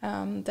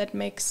 That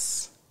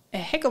makes a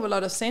heck of a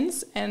lot of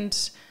sense,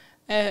 and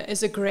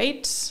is a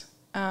great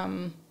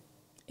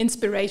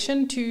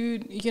inspiration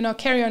to, you know,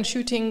 carry on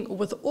shooting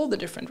with all the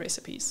different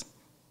recipes.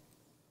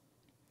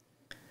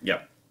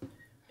 Yeah.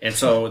 And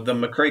so the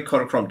McCurry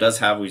Kodachrome does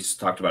have, we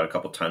talked about it a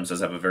couple of times,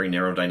 does have a very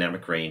narrow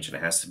dynamic range, and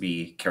it has to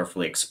be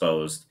carefully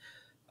exposed.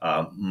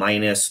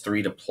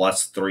 -3 to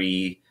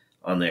 +3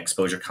 on the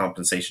exposure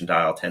compensation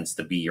dial tends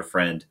to be your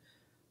friend.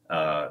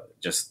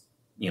 Just,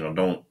 you know,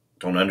 don't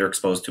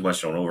underexpose too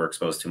much, don't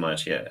overexpose too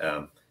much.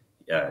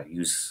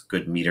 Use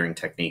good metering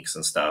techniques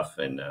and stuff.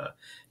 And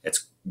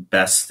it's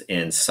best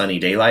in sunny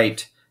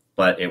daylight,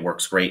 but it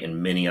works great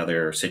in many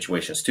other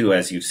situations too,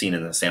 as you've seen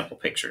in the sample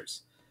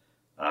pictures.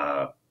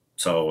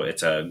 So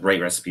it's a great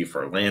recipe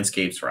for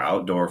landscapes, for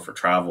outdoor, for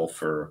travel,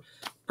 for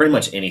pretty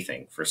much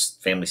anything for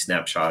family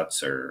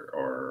snapshots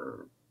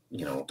or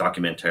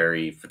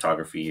documentary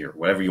photography or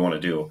whatever you want to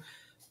do.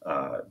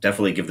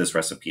 Definitely give this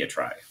recipe a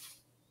try.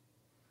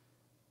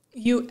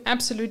 You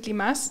absolutely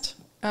must.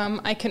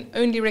 I can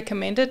only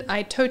recommend it.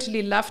 I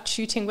totally loved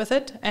shooting with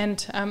it. And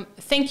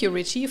thank you,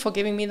 Ritchie, for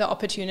giving me the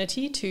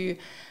opportunity to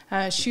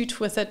shoot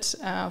with it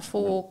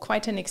for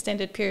quite an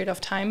extended period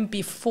of time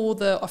before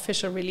the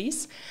official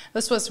release.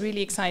 This was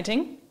really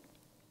exciting.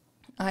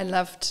 I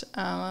loved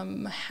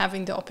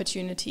having the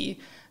opportunity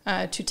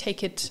to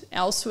take it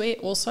elsewhere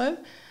also.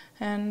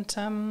 And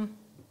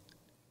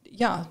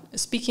yeah,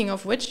 speaking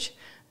of which,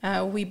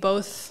 we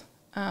both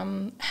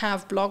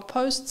have blog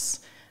posts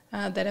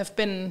that have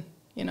been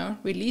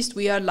released.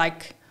 We are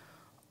like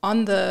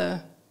on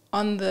the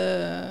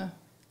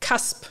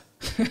cusp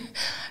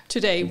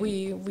today.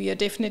 We are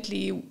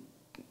definitely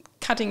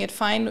cutting it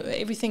fine.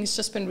 Everything's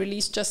just been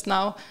released just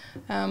now.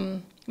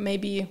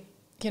 Maybe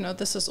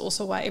this is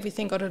also why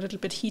everything got a little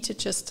bit heated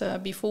just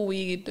before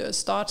we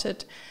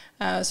started,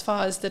 as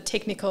far as the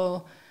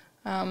technical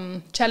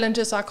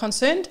challenges are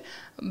concerned.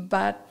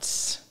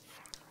 But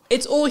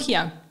it's all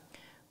here.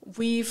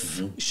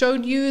 We've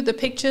showed you the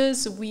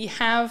pictures. We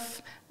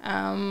have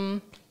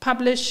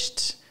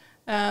published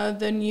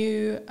the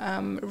new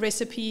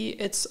recipe.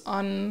 It's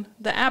on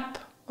the app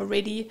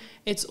already.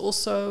 It's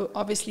also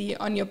obviously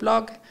on your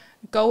blog.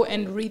 Go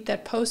and read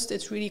that post.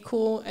 It's really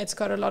cool. It's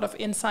got a lot of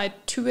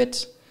insight to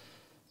it.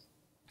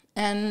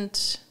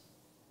 And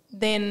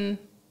then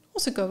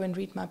also go and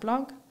read my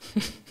blog.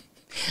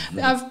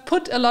 I've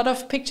put a lot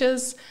of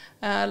pictures,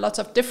 lots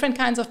of different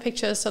kinds of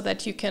pictures, so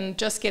that you can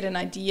just get an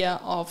idea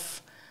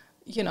of,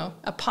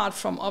 apart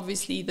from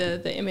obviously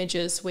the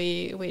images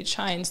where it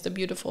shines, the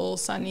beautiful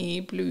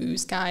sunny blue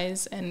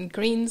skies and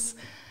greens.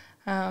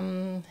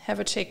 Have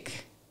a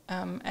check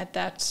at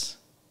that,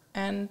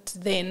 and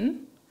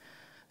then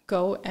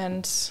go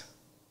and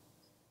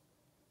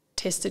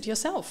test it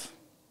yourself.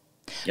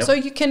 Yep. So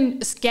you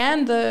can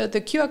scan the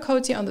QR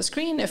codes here on the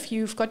screen. If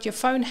you've got your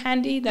phone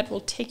handy, that will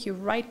take you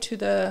right to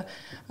the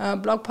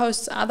blog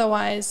posts.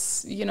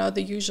 Otherwise,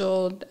 the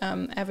usual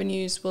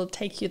avenues will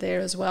take you there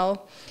as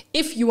well.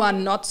 If you are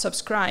not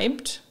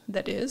subscribed,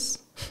 that is.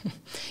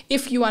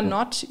 If you are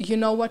not, you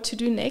know what to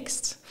do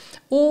next.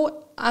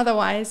 Or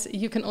otherwise,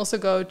 you can also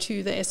go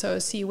to the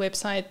SOC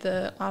website.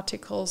 The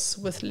articles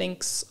with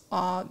links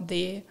are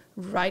there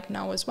right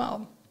now as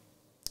well.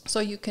 So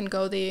you can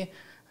go there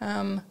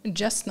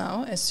just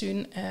now, as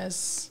soon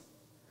as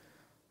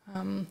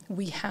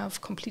we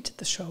have completed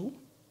the show.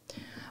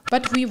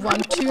 But we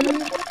want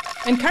to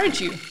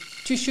encourage you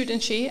to shoot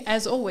and share,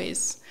 as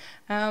always.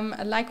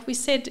 Like we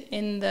said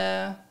in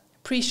the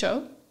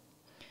pre-show,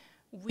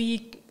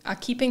 we are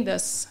keeping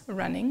this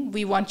running.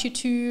 We want you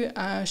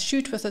to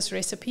shoot with this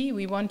recipe.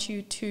 We want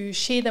you to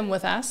share them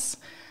with us.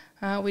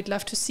 We'd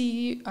love to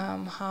see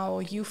how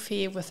you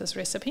fare with this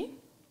recipe.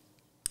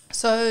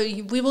 So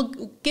we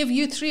will give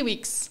you 3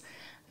 weeks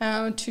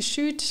to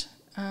shoot.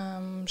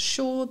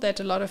 Sure that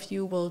a lot of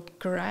you will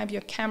grab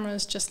your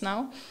cameras just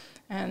now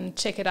and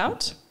check it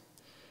out,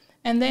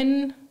 and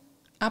then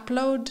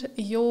upload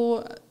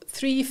your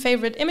 3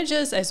 favorite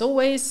images. As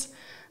always,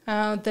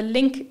 the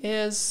link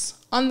is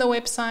on the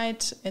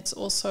website. It's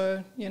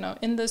also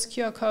in this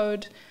QR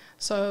code,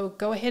 so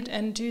go ahead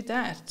and do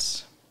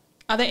that.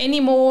 Are there any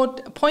more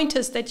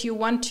pointers that you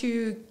want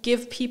to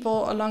give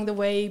people along the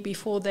way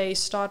before they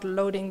start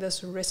loading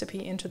this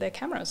recipe into their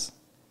cameras?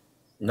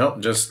 No,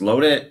 just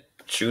load it,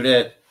 shoot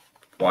it,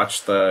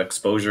 watch the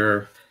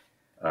exposure,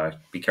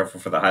 be careful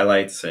for the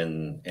highlights,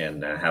 and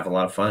have a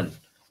lot of fun.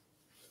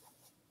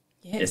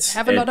 Yes,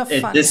 have a lot of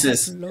fun. This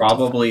is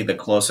probably the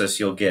closest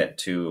you'll get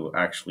to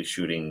actually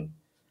shooting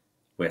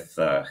with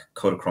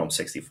Kodachrome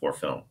 64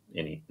 film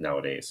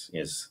nowadays.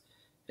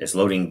 Is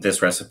loading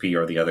this recipe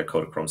or the other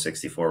Kodachrome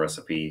 64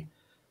 recipe.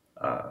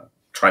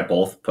 Try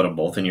both, put them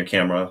both in your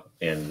camera,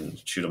 and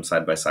shoot them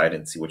side by side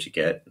and see what you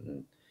get.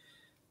 And,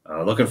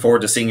 looking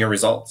forward to seeing your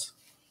results.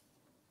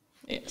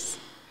 Yes.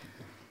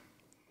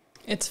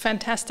 It's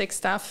fantastic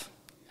stuff.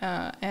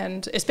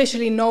 And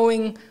especially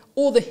knowing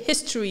all the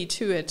history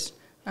to it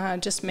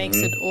just makes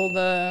it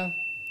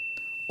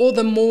all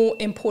the more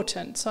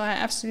important. So I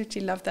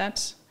absolutely love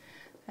that.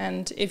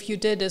 And if you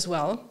did as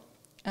well,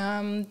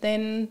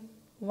 then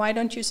why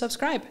don't you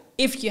subscribe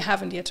if you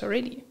haven't yet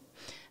already?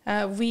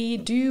 We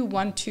do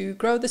want to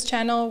grow this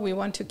channel. We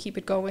want to keep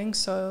it going,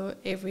 so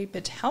every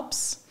bit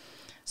helps.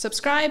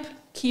 Subscribe,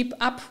 keep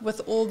up with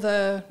all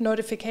the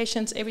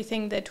notifications,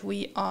 everything that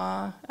we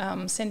are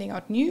sending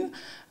out new.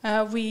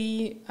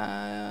 We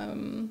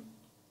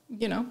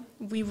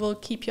will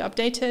keep you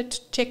updated.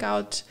 Check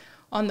out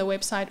on the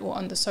website or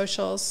on the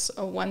socials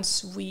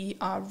once we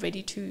are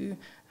ready to,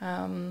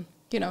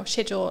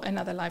 schedule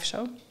another live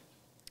show.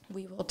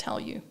 We will tell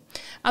you.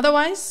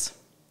 Otherwise,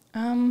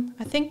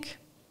 I think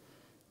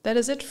that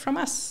is it from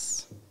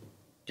us.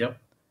 Yep.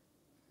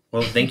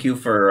 Well, thank you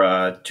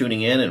for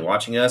tuning in and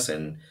watching us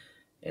and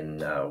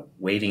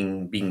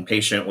waiting, being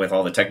patient with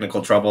all the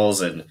technical troubles.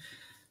 And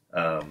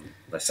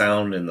the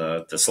sound and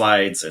the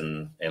slides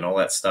and all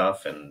that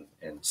stuff, and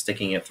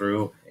sticking it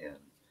through. And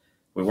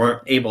we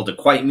weren't able to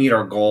quite meet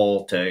our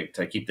goal to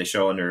keep the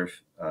show under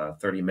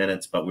 30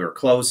 minutes, but we were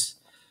close.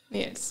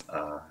 Yes.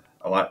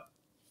 A lot.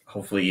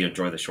 Hopefully you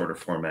enjoy the shorter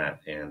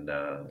format, and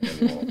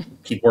we'll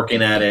keep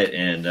working at it,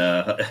 and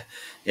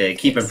yeah,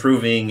 keep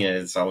improving.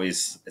 It's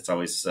always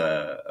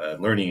a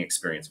learning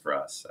experience for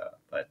us.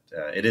 But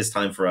it is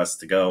time for us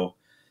to go.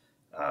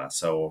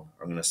 So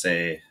I'm going to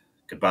say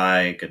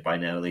goodbye,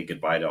 Nathalie,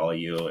 goodbye to all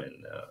you,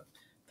 and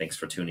thanks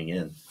for tuning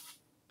in.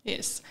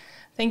 Yes,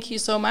 thank you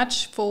so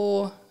much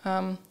for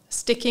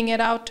sticking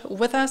it out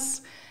with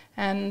us.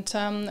 And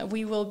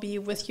we will be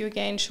with you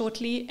again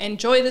shortly.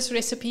 Enjoy this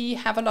recipe.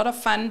 Have a lot of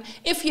fun.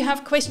 If you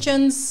have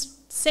questions,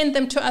 send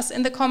them to us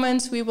in the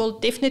comments. We will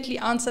definitely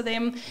answer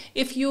them.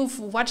 If you've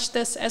watched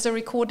this as a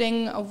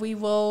recording, we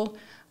will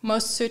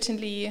most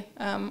certainly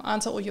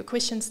answer all your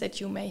questions that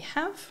you may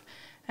have.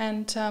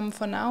 And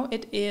for now,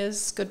 it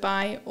is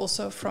goodbye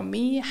also from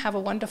me. Have a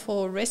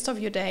wonderful rest of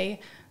your day.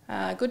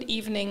 Good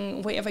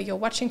evening, wherever you're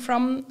watching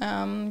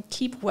from.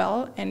 Keep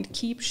well and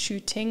keep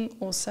shooting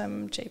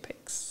awesome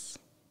JPEGs.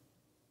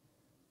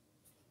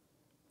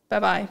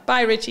 Bye-bye.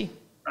 Bye, Ritchie.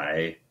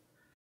 Bye.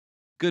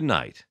 Good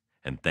night,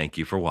 and thank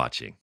you for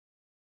watching.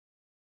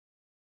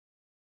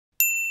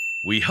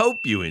 We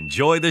hope you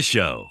enjoy the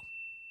show.